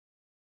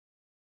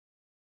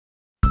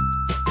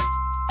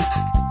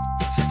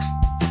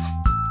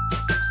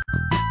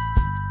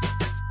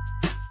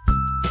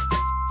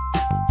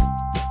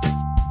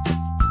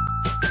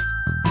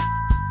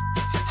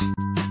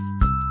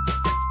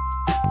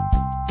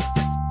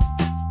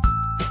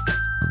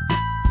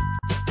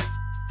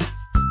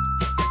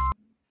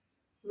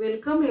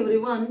Welcome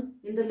everyone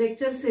in the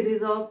lecture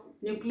series of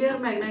Nuclear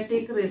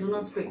Magnetic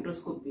Resonance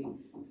Spectroscopy.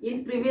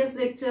 In previous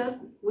lecture,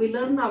 we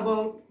learned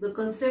about the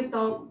concept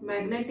of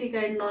magnetic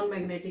and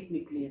non-magnetic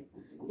nuclei.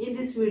 In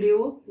this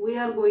video, we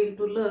are going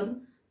to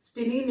learn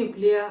spinning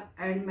nuclei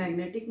and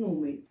magnetic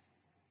movement.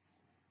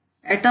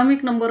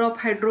 Atomic number of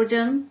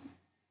hydrogen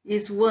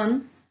is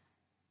 1.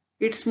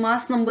 Its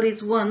mass number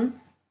is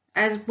 1.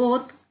 As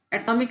both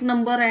atomic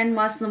number and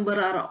mass number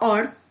are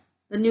odd,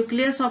 the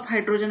nucleus of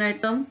hydrogen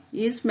atom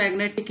is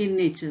magnetic in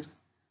nature.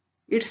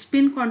 Its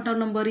spin quantum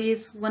number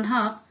is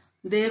 1/2,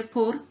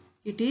 therefore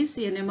it is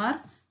NMR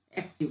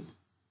active.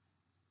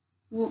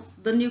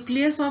 The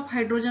nucleus of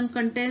hydrogen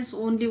contains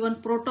only one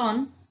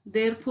proton,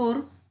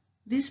 therefore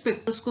this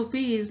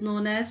spectroscopy is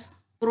known as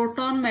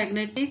proton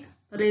magnetic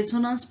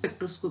resonance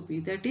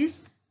spectroscopy, that is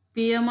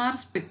PMR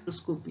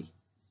spectroscopy.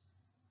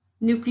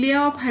 Nuclei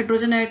of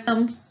hydrogen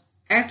atoms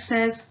acts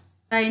as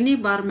tiny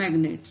bar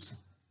magnets.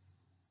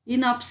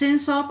 In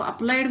absence of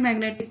applied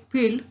magnetic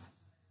field,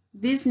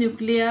 these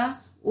nuclei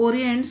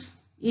orients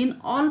in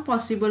all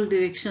possible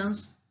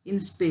directions in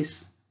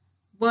space.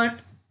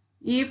 But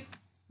if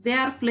they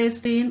are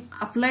placed in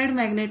applied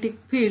magnetic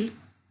field,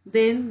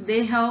 then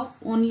they have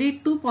only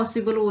two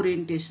possible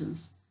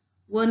orientations.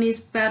 One is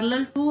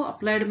parallel to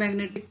applied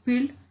magnetic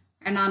field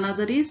and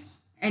another is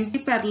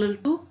anti-parallel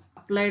to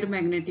applied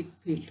magnetic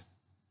field.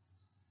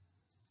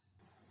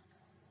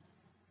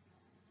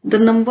 The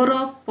number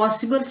of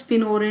possible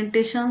spin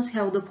orientations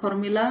have the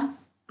formula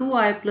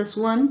 2i plus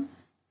 1,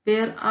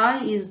 where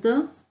I is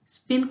the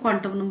spin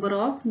quantum number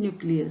of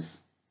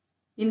nucleus.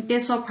 In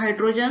case of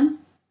hydrogen,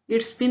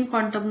 its spin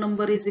quantum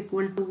number is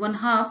equal to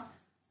 1/2,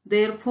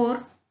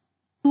 therefore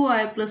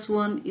 2i plus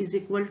 1 is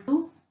equal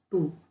to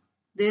 2.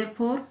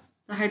 Therefore,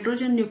 the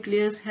hydrogen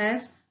nucleus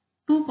has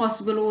two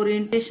possible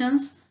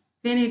orientations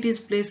when it is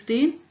placed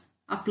in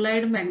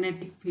applied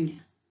magnetic field.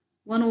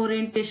 One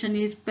orientation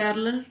is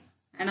parallel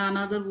and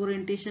another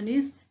orientation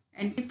is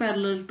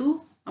anti-parallel to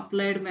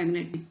applied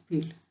magnetic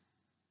field.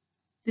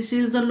 This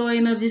is the low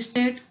energy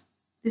state.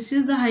 This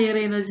is the higher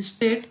energy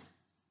state.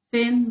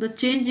 When the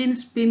change in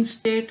spin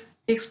state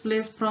takes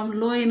place from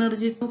low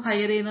energy to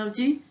higher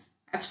energy,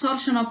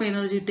 absorption of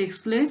energy takes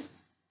place,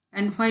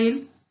 and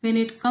while when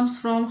it comes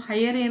from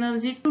higher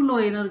energy to low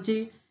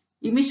energy,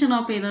 emission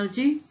of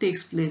energy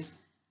takes place,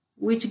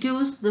 which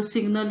gives the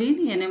signal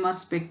in NMR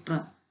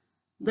spectra.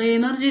 The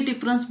energy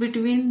difference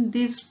between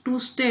these two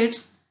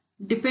states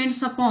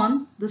depends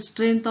upon the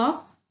strength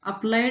of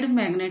applied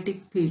magnetic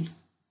field.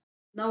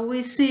 Now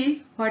we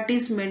see what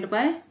is meant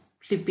by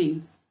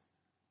flipping.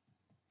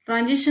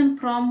 Transition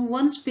from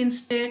one spin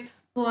state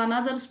to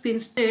another spin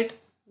state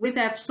with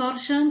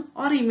absorption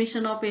or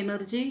emission of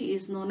energy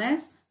is known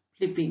as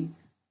flipping.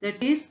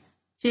 That is,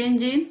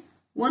 change in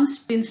one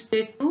spin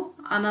state to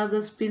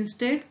another spin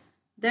state.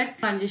 That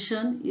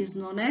transition is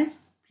known as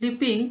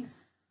flipping.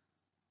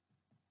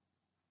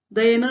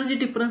 The energy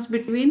difference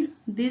between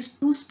these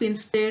two spin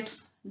states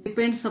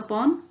depends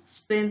upon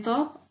strength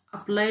of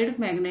applied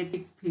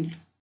magnetic field.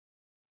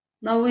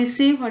 Now we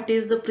see what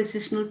is the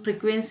precessional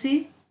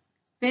frequency.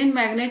 When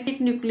magnetic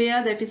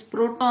nuclei, that is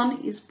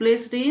proton, is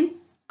placed in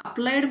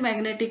applied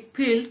magnetic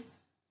field,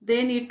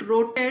 then it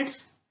rotates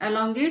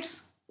along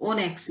its own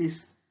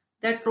axis.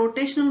 That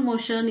rotational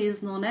motion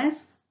is known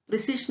as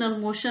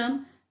precessional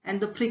motion and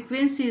the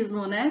frequency is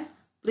known as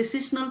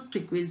precessional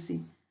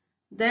frequency.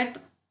 That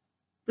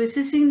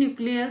precessing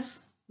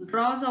nucleus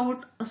draws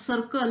out a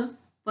circle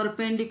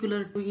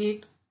perpendicular to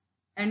it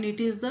and it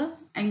is the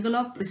angle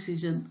of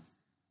precision.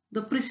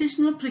 The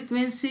precessional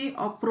frequency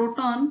of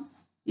proton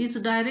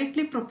is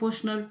directly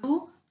proportional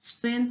to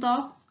strength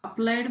of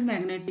applied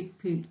magnetic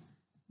field.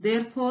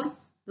 Therefore,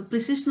 the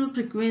precessional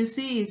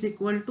frequency is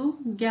equal to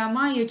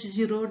gamma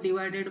h0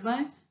 divided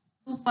by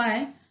 2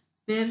 pi,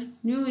 where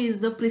nu is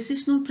the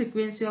precessional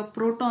frequency of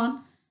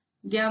proton,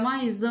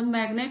 gamma is the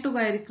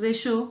magnetogyric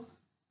ratio,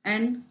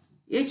 and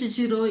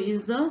H0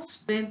 is the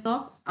strength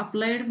of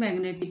applied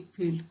magnetic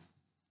field.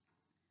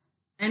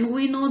 And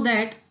we know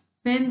that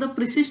when the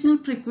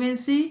precessional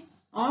frequency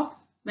of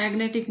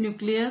magnetic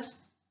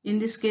nucleus, in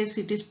this case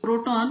it is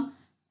proton,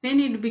 when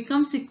it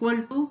becomes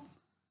equal to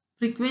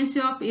frequency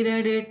of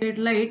irradiated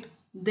light,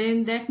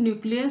 then that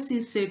nucleus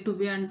is said to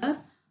be under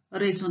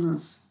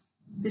resonance.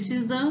 This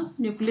is the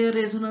nuclear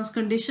resonance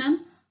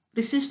condition.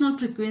 Precessional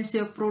frequency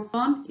of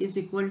proton is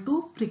equal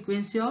to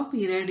frequency of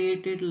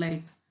irradiated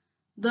light.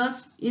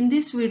 Thus, in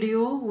this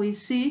video, we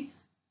see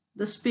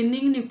the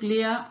spinning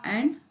nuclei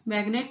and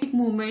magnetic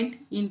movement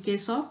in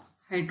case of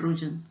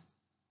hydrogen.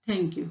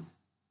 Thank you.